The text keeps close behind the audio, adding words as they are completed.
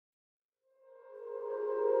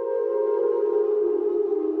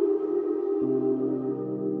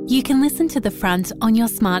You can listen to The Front on your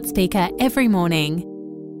smart speaker every morning.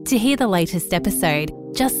 To hear the latest episode,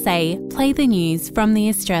 just say, play the news from The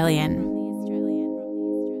Australian.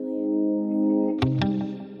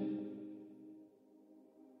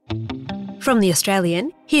 From The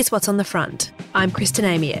Australian, here's what's on the front. I'm Kristen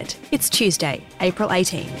Amiet. It's Tuesday, April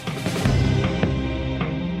 18.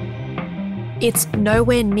 It's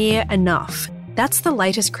nowhere near enough. That's the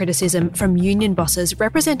latest criticism from union bosses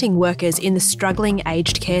representing workers in the struggling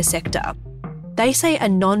aged care sector. They say a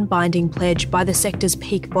non-binding pledge by the sector's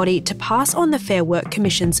peak body to pass on the Fair Work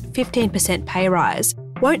Commission's 15% pay rise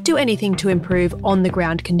won't do anything to improve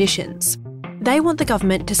on-the-ground conditions. They want the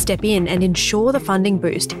government to step in and ensure the funding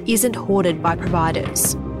boost isn't hoarded by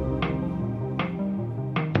providers.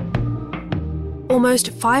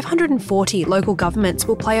 Almost 540 local governments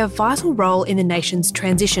will play a vital role in the nation's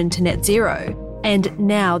transition to net zero, and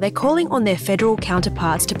now they're calling on their federal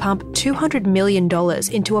counterparts to pump $200 million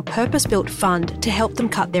into a purpose-built fund to help them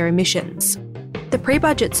cut their emissions. The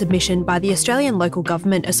pre-budget submission by the Australian Local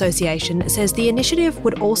Government Association says the initiative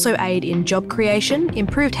would also aid in job creation,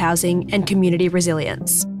 improved housing and community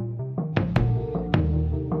resilience.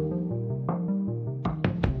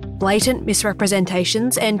 Blatant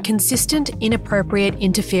misrepresentations and consistent inappropriate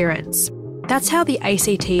interference. That's how the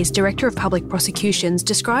ACT's Director of Public Prosecutions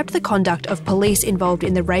described the conduct of police involved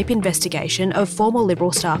in the rape investigation of former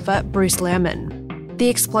Liberal staffer Bruce Lehrmann. The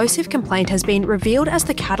explosive complaint has been revealed as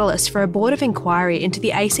the catalyst for a board of inquiry into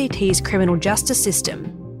the ACT's criminal justice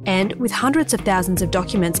system. And with hundreds of thousands of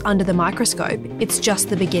documents under the microscope, it's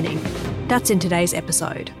just the beginning. That's in today's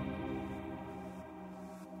episode.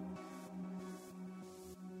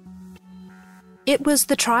 It was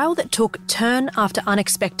the trial that took turn after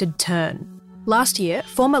unexpected turn. Last year,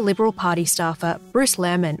 former Liberal Party staffer Bruce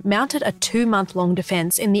Lehrmann mounted a 2-month-long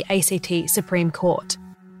defence in the ACT Supreme Court.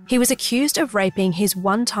 He was accused of raping his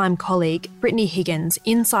one-time colleague, Brittany Higgins,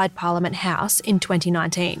 inside Parliament House in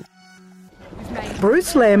 2019.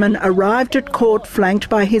 Bruce Lehrmann arrived at court flanked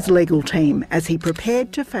by his legal team as he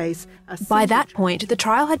prepared to face a... By that point, the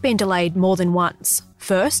trial had been delayed more than once.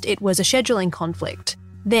 First, it was a scheduling conflict.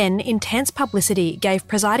 Then, intense publicity gave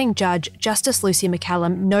presiding judge Justice Lucy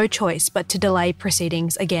McCallum no choice but to delay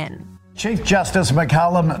proceedings again. Chief Justice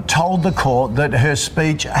McCallum told the court that her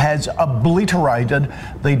speech has obliterated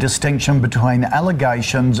the distinction between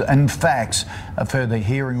allegations and facts. A further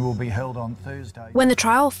hearing will be held on Thursday. When the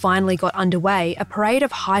trial finally got underway, a parade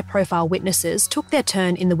of high-profile witnesses took their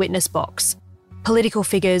turn in the witness box. Political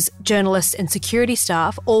figures, journalists and security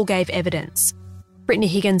staff all gave evidence. Brittany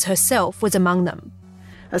Higgins herself was among them.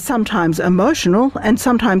 A sometimes emotional and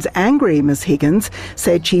sometimes angry Ms Higgins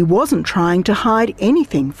said she wasn't trying to hide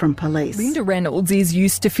anything from police. Linda Reynolds is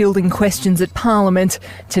used to fielding questions at Parliament.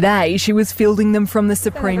 Today she was fielding them from the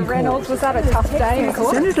Supreme Court. Reynolds, was that a tough day in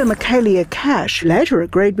court? Senator Michaelia Cash later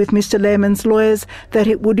agreed with Mr Lehrmann's lawyers that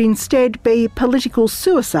it would instead be political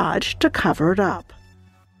suicide to cover it up.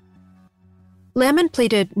 Lehrmann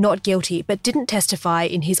pleaded not guilty but didn't testify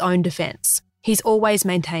in his own defence. He's always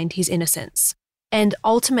maintained his innocence. And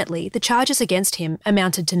ultimately, the charges against him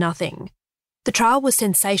amounted to nothing. The trial was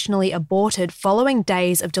sensationally aborted following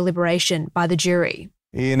days of deliberation by the jury.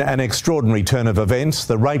 In an extraordinary turn of events,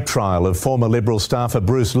 the rape trial of former Liberal staffer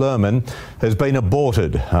Bruce Lehrmann has been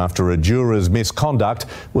aborted after a juror's misconduct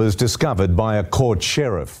was discovered by a court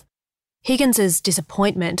sheriff. Higgins's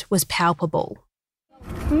disappointment was palpable.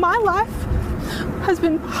 My life has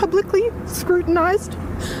been publicly scrutinised,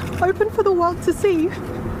 open for the world to see.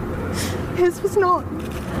 His was not.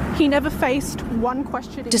 He never faced one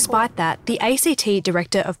question. Despite that, the ACT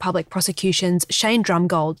Director of Public Prosecutions, Shane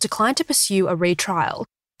Drumgold, declined to pursue a retrial,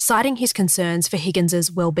 citing his concerns for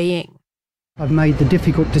Higgins's well-being. I've made the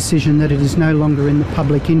difficult decision that it is no longer in the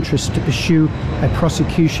public interest to pursue a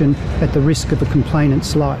prosecution at the risk of a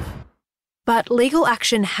complainant's life. But legal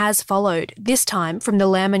action has followed, this time from the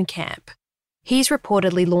Lehrmann camp. He's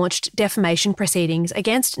reportedly launched defamation proceedings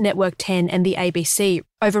against Network 10 and the ABC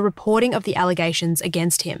over reporting of the allegations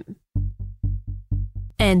against him.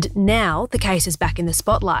 And now the case is back in the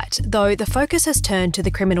spotlight, though the focus has turned to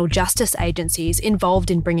the criminal justice agencies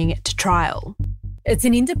involved in bringing it to trial. It's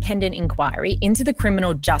an independent inquiry into the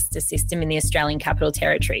criminal justice system in the Australian Capital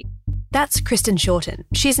Territory. That's Kristen Shorten.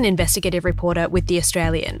 She's an investigative reporter with The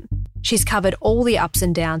Australian. She's covered all the ups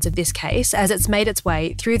and downs of this case as it's made its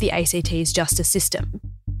way through the ACT's justice system.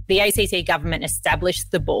 The ACT government established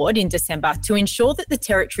the board in December to ensure that the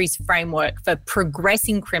Territory's framework for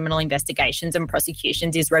progressing criminal investigations and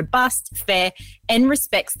prosecutions is robust, fair, and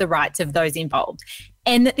respects the rights of those involved,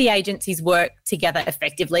 and that the agencies work together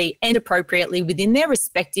effectively and appropriately within their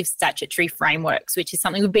respective statutory frameworks, which is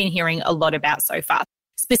something we've been hearing a lot about so far.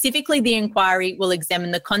 Specifically, the inquiry will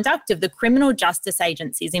examine the conduct of the criminal justice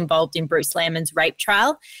agencies involved in Bruce Lehrmann's rape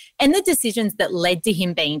trial and the decisions that led to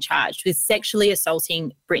him being charged with sexually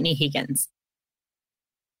assaulting Brittany Higgins.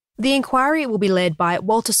 The inquiry will be led by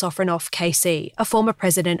Walter Sofronoff KC, a former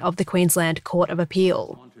president of the Queensland Court of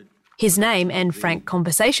Appeal. His name and frank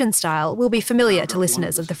conversation style will be familiar to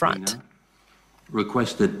listeners of The Front.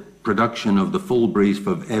 Requested production of the full brief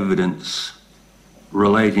of evidence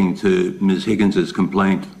relating to Ms Higgins's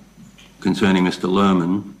complaint concerning Mr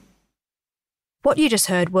Lehrmann. What you just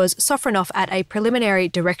heard was Sofronoff at a preliminary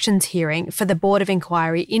directions hearing for the Board of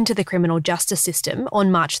Inquiry into the criminal justice system on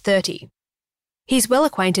March 30. He's well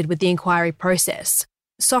acquainted with the inquiry process.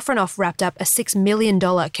 Sofronoff wrapped up a $6 million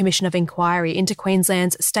commission of inquiry into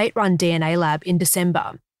Queensland's state-run DNA lab in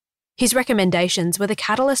December. His recommendations were the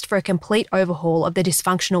catalyst for a complete overhaul of the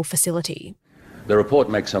dysfunctional facility. The report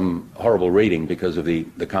makes some horrible reading because of the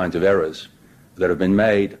kinds of errors that have been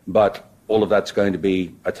made, but all of that's going to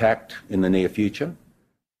be attacked in the near future.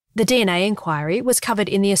 The DNA inquiry was covered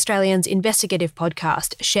in the Australian's investigative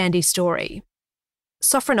podcast, Shandy's Story.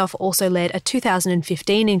 Sofronoff also led a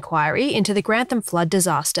 2015 inquiry into the Grantham flood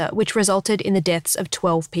disaster, which resulted in the deaths of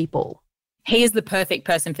 12 people. He is the perfect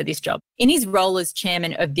person for this job. In his role as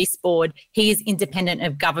chairman of this board, he is independent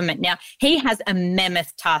of government. Now, he has a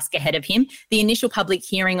mammoth task ahead of him. The initial public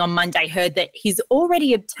hearing on Monday heard that he's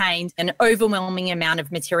already obtained an overwhelming amount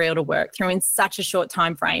of material to work through in such a short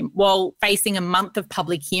time frame, while facing a month of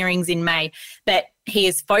public hearings in May. But he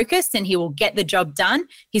is focused and he will get the job done.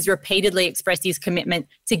 He's repeatedly expressed his commitment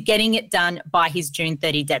to getting it done by his June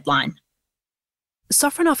 30 deadline.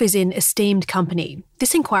 Sofronoff is in esteemed company.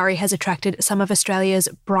 This inquiry has attracted some of Australia's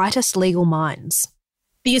brightest legal minds.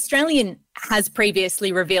 The Australian has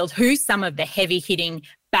previously revealed who some of the heavy-hitting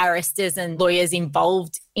barristers and lawyers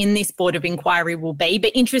involved in this Board of Inquiry will be.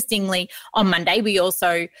 But interestingly, on Monday, we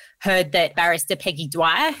also heard that barrister Peggy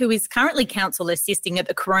Dwyer, who is currently counsel assisting at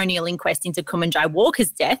the coronial inquest into Kumanjai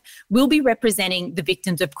Walker's death, will be representing the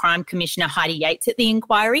Victims of Crime Commissioner Heidi Yates at the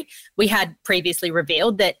inquiry. We had previously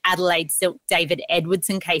revealed that Adelaide Silk David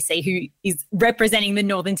Edwardson KC, who is representing the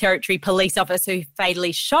Northern Territory police officer who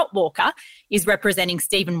fatally shot Walker, is representing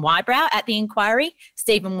Stephen Whybrow at the inquiry.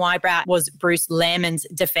 Stephen Whybrow was Bruce Lehrmann's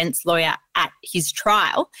defence lawyer at his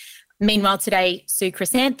trial. Meanwhile, today, Sue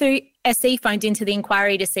Chrysanthu, SC, phoned into the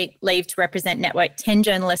inquiry to seek leave to represent Network 10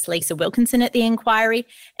 journalist Lisa Wilkinson at the inquiry,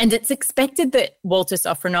 and it's expected that Walter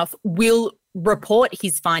Sofronoff will report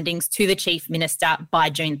his findings to the Chief Minister by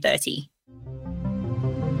June 30.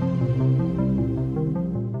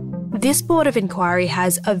 This Board of Inquiry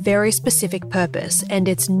has a very specific purpose, and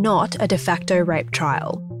it's not a de facto rape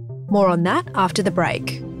trial. More on that after the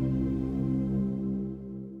break.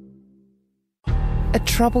 A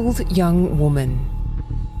troubled young woman.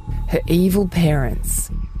 Her evil parents.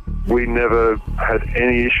 We never had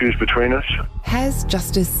any issues between us. Has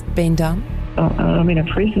justice been done? I'm in a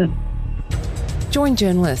prison. Join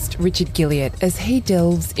journalist Richard Gilliatt as he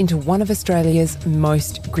delves into one of Australia's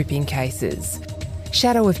most gripping cases.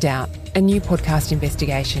 Shadow of Doubt, a new podcast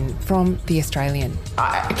investigation from The Australian.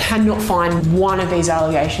 I cannot find one of these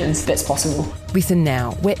allegations that's possible. Listen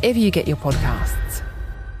now, wherever you get your podcasts.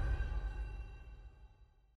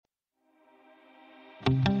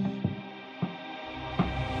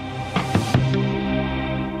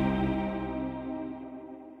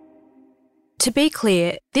 To be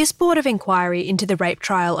clear, this Board of Inquiry into the rape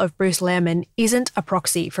trial of Bruce Lehrmann isn't a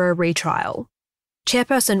proxy for a retrial.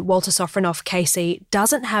 Chairperson Walter Sofronoff KC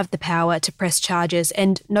doesn't have the power to press charges,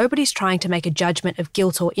 and nobody's trying to make a judgment of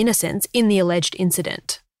guilt or innocence in the alleged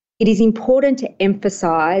incident. It is important to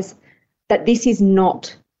emphasise that this is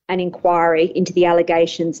not an inquiry into the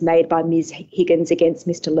allegations made by Ms Higgins against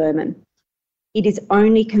Mr Lehrmann. It is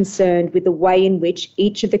only concerned with the way in which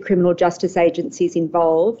each of the criminal justice agencies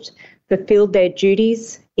involved fulfilled their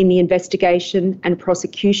duties in the investigation and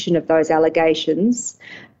prosecution of those allegations,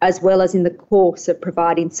 as well as in the course of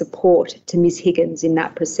providing support to Ms Higgins in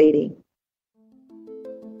that proceeding.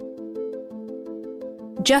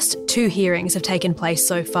 Just 2 hearings have taken place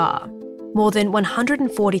so far. More than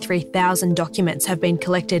 143,000 documents have been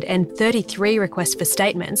collected and 33 requests for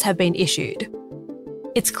statements have been issued.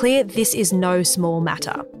 It's clear this is no small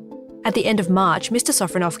matter. At the end of March, Mr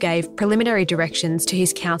Sofronoff gave preliminary directions to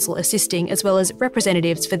his counsel assisting, as well as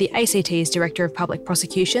representatives for the ACT's Director of Public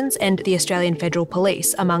Prosecutions and the Australian Federal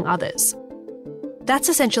Police, among others. That's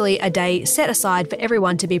essentially a day set aside for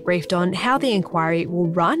everyone to be briefed on how the inquiry will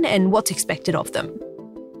run and what's expected of them.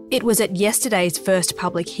 It was at yesterday's first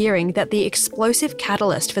public hearing that the explosive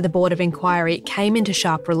catalyst for the Board of Inquiry came into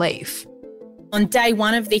sharp relief. On day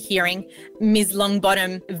one of the hearing, Ms.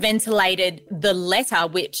 Longbottom ventilated the letter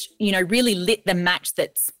which, really lit the match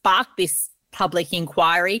that sparked this public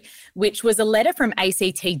inquiry, which was a letter from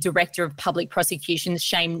ACT Director of Public Prosecutions,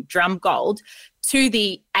 Shane Drumgold, to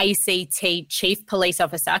the ACT Chief Police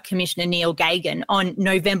Officer, Commissioner Neil Gagan, on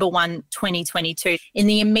November 1, 2022, in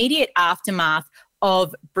the immediate aftermath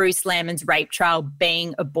of Bruce Lehrmann's rape trial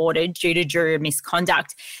being aborted due to juror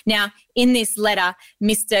misconduct. Now, in this letter,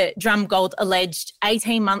 Mr. Drumgold alleged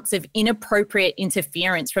 18 months of inappropriate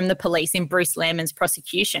interference from the police in Bruce Lehrmann's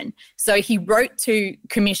prosecution. So he wrote to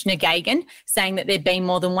Commissioner Gagan saying that there'd been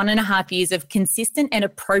more than 1.5 years of consistent and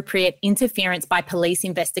appropriate interference by police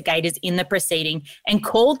investigators in the proceeding and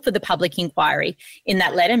called for the public inquiry. In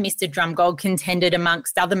that letter, Mr. Drumgold contended,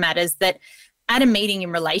 amongst other matters, that at a meeting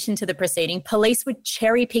in relation to the proceeding, police were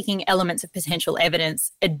cherry-picking elements of potential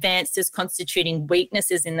evidence advanced as constituting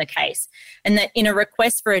weaknesses in the case, and that in a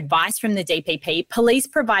request for advice from the DPP, police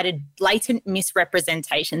provided blatant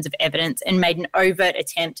misrepresentations of evidence and made an overt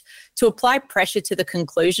attempt to apply pressure to the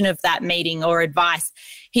conclusion of that meeting or advice.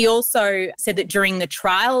 He also said that during the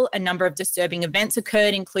trial, a number of disturbing events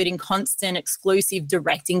occurred, including constant, exclusive,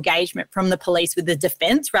 direct engagement from the police with the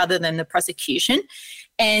defence rather than the prosecution.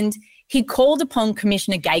 And he called upon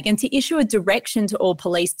Commissioner Gagan to issue a direction to all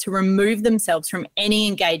police to remove themselves from any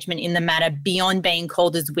engagement in the matter beyond being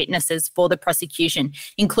called as witnesses for the prosecution,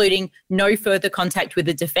 including no further contact with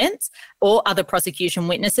the defence or other prosecution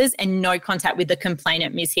witnesses and no contact with the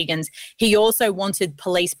complainant, Ms. Higgins. He also wanted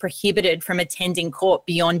police prohibited from attending court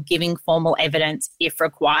beyond giving formal evidence if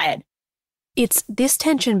required. It's this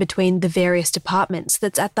tension between the various departments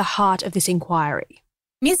that's at the heart of this inquiry.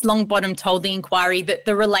 Ms. Longbottom told the inquiry that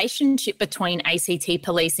the relationship between ACT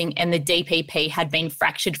policing and the DPP had been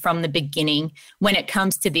fractured from the beginning when it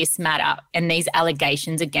comes to this matter and these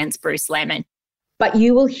allegations against Bruce Lehrmann. But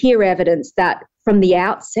you will hear evidence that from the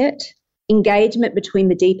outset, engagement between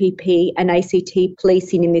the DPP and ACT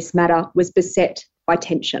policing in this matter was beset by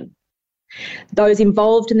tension. Those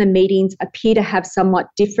involved in the meetings appear to have somewhat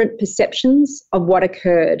different perceptions of what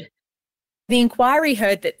occurred. The inquiry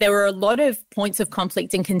heard that there were a lot of points of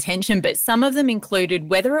conflict and contention, but some of them included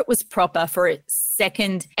whether it was proper for a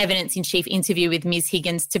second evidence-in-chief interview with Ms.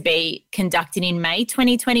 Higgins to be conducted in May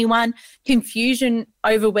 2021, confusion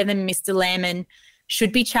over whether Mr. Lehrmann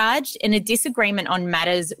should be charged, and a disagreement on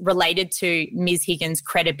matters related to Ms. Higgins'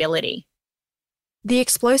 credibility. The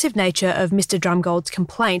explosive nature of Mr. Drumgold's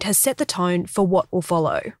complaint has set the tone for what will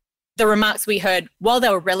follow. The remarks we heard, while they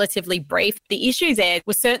were relatively brief, the issue there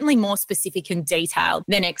was certainly more specific and detailed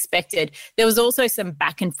than expected. There was also some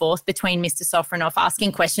back and forth between Mr. Sofronoff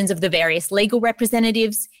asking questions of the various legal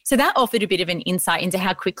representatives. So that offered a bit of an insight into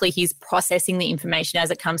how quickly he's processing the information as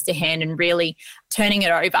it comes to hand and really turning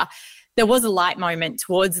it over. There was a light moment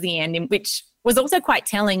towards the end, in which was also quite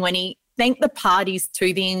telling when he thanked the parties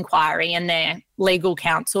to the inquiry and their legal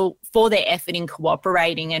counsel for their effort in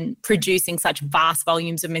cooperating and producing such vast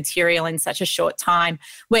volumes of material in such a short time,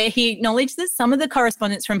 where he acknowledged that some of the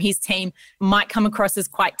correspondence from his team might come across as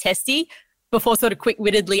quite testy, before sort of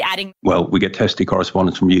quick-wittedly adding, "Well, we get testy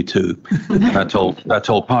correspondence from you too." That's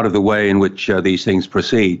all part of the way in which these things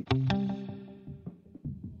proceed.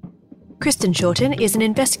 Kristen Shorten is an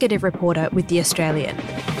investigative reporter with The Australian.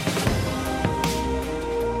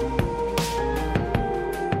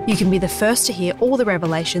 You can be the first to hear all the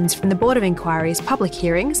revelations from the Board of Inquiry's public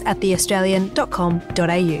hearings at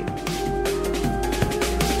theaustralian.com.au.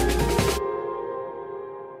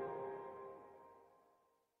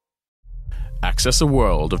 Access a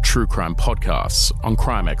world of true crime podcasts on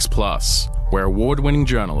Crimex Plus, where award-winning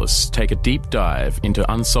journalists take a deep dive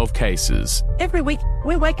into unsolved cases. Every week,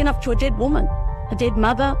 we're waking up to a dead woman, a dead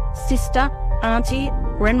mother, sister, auntie,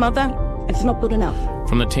 grandmother. It's not good enough.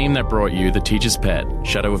 From the team that brought you The Teacher's Pet,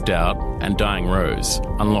 Shadow of Doubt, and Dying Rose,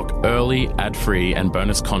 unlock early, ad-free and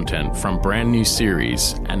bonus content from brand new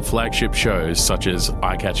series and flagship shows such as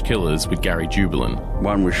I Catch Killers with Gary Jubilin.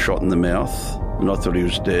 One was shot in the mouth and I thought he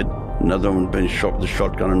was dead. Another one had been shot with a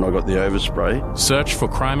shotgun and I got the overspray. Search for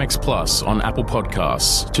Crimex Plus on Apple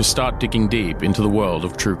Podcasts to start digging deep into the world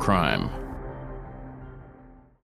of true crime.